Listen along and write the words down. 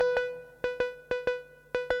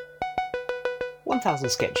1000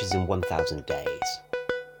 Sketches in 1000 Days.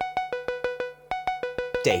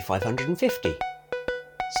 Day 550.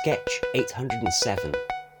 Sketch 807.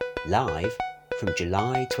 Live from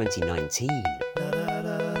July 2019.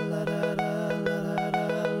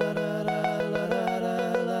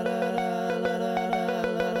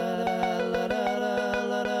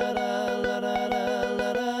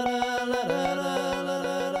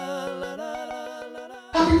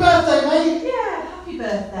 Happy birthday, mate! Yeah, happy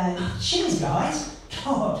birthday. Cheers, guys.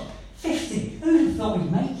 God, 50. Who thought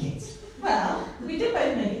we'd make it? Well, we did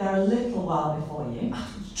both make it there a little while before you.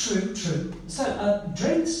 True. So,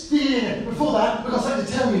 drinks? Yeah, before that, we've got something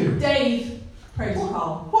to tell you. Dave,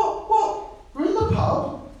 protocol. What? We're in the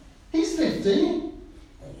pub? He's 50?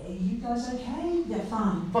 Are you guys okay? Yeah,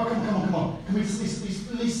 fine. But come on. Can we just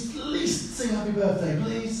at least sing happy birthday,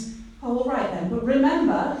 please? Oh, all right then. But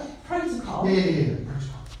remember, protocol. Yeah.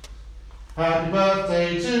 Happy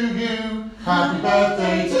birthday to you. Happy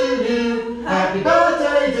birthday to you. Happy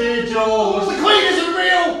birthday, dear George. The Queen isn't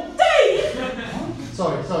real! Dave!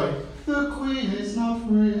 Sorry. The Queen is not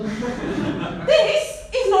real. This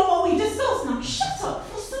is not what we discussed. Now shut up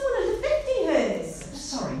before someone under 50 hears.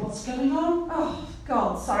 Sorry, what's going on? Oh,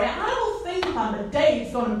 God, sorry. I had a little think plan, but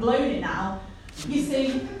Dave's gone and blown it now. You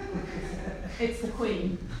see, it's the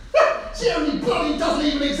Queen. She only bloody doesn't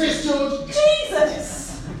even exist, George. Jesus!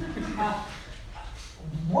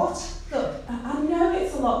 What? Look, I know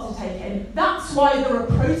it's a lot to take in. That's why there are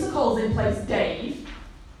protocols in place, Dave.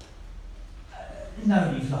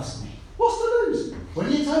 No, you've lost me. What's to lose?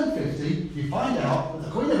 When you turn 50, you find out that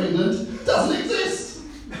the Queen of England doesn't exist.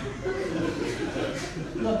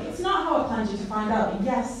 Look, it's not how I planned you to find out, but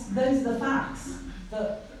yes, those are the facts.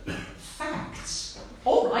 The facts?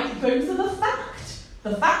 All right, those are the facts.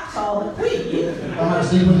 The facts are the Queen. I'm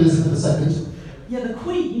actually put Elizabeth II. Yeah, the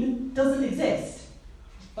Queen doesn't exist.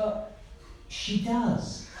 But she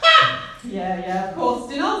does. Yeah, of course,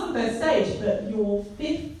 denial's the first stage, but you're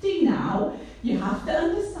 50 now. You have to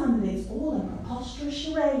understand that it's all a preposterous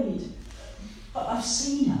charade. But I've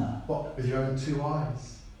seen her. What, with your own two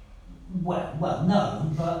eyes? Well,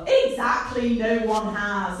 no, but... Exactly, no one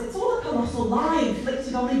has. It's all a colossal lie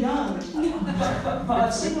inflicted on the young. But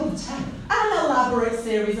I've seen her on the telly. An elaborate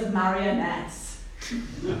series of marionettes.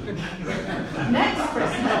 Next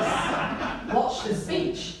Christmas, watch the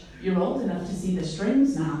speech. You're old enough to see the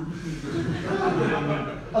strings now.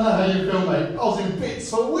 I know how you feel, mate. I was in bits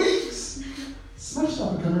for weeks. Smashed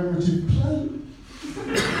up a commemorative plate.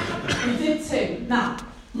 We did too. Now,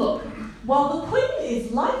 look, while the Queen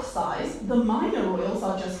is life-size, the minor royals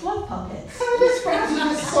are just love puppets. Hey, this fancy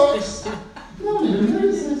nice socks. No one even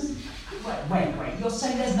notices. Wait. You're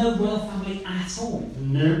saying there's no royal family at all?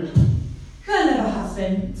 Nope. There never has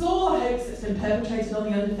been. It's all a hoax that's been perpetrated on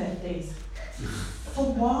the under 50s. For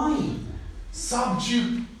why?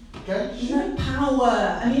 Subjugation? No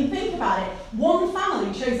power. I mean, think about it. One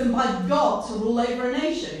family chosen by God to rule over a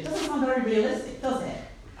nation. It doesn't sound very realistic, does it?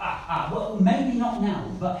 Well, maybe not now,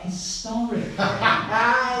 but historically.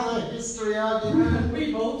 The history argument.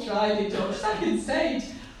 We've all tried it, George. Second stage.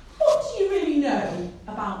 What do you really know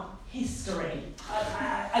about history?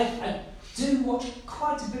 I do watch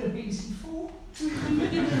quite a bit of BBC4.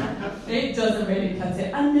 It doesn't really cut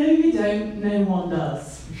it. And no, you don't. No one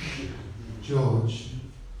does. George,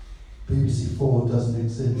 BBC4 doesn't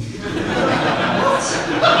exist. What?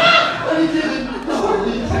 No, he didn't.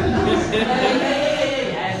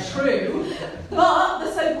 Yeah, true. But the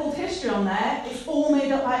so-called history on there is all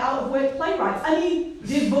made up by out-of-work playwrights. I mean,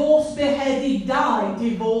 divorced, beheaded, died,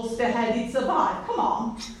 divorced, beheaded, survived. Come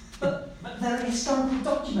on. But there are historical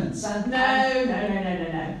documents and...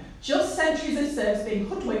 No. Just centuries of serfs being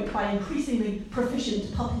hoodwinked by increasingly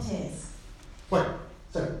proficient puppeteers. Wait,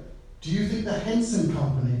 so do you think the Henson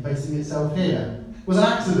Company basing itself here was an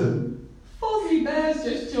accident? Fozzie Bear's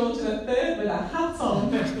just George III with a hat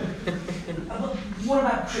on. What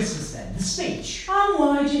about Christmas then? The speech? And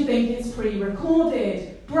why do you think it's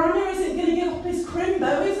pre-recorded? Branner isn't going to give up his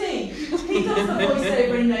crimbo, is he? He does the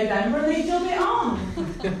voiceover in November and they dub it on.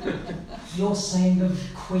 You're saying the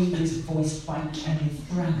Queen is voiced by Kenneth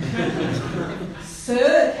Branagh?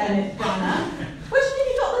 Sir Kenneth Branagh? Where do you think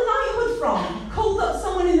he got the knighthood from? Called up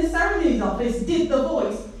someone in the ceremonies office, did the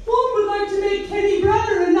voice. One would like to make Kenny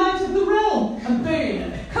Branagh a knight of the realm. And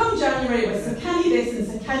boom, come January with Sir Kenny this and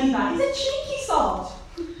Sir Kenny that. He's a cheeky sod.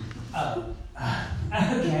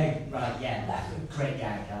 Okay, right, yeah, that's a great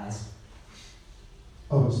gag, guys.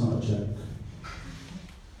 Oh, it's not a joke.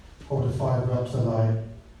 Hold a fibre up to the light.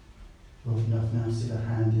 Well enough now to see the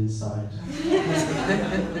hand inside.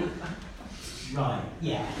 Right,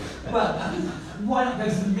 yeah. Well, why not go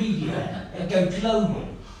to the media then? Go global?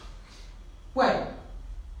 Wait,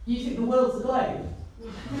 you think the world's a globe?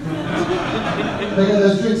 They get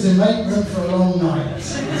those drinks in, mate. Room for a long night.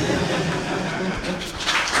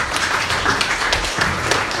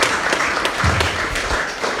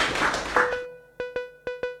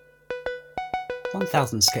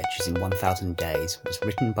 1000 Sketches in 1000 Days was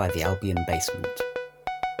written by the Albion Basement.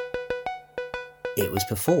 It was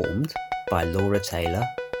performed by Laura Taylor,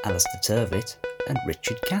 Alistair Turvitt and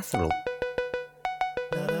Richard Catherall.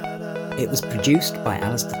 It was produced by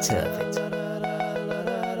Alistair Turvitt.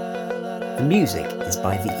 The music is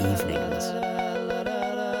by The Evenings.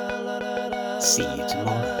 See you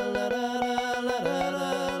tomorrow.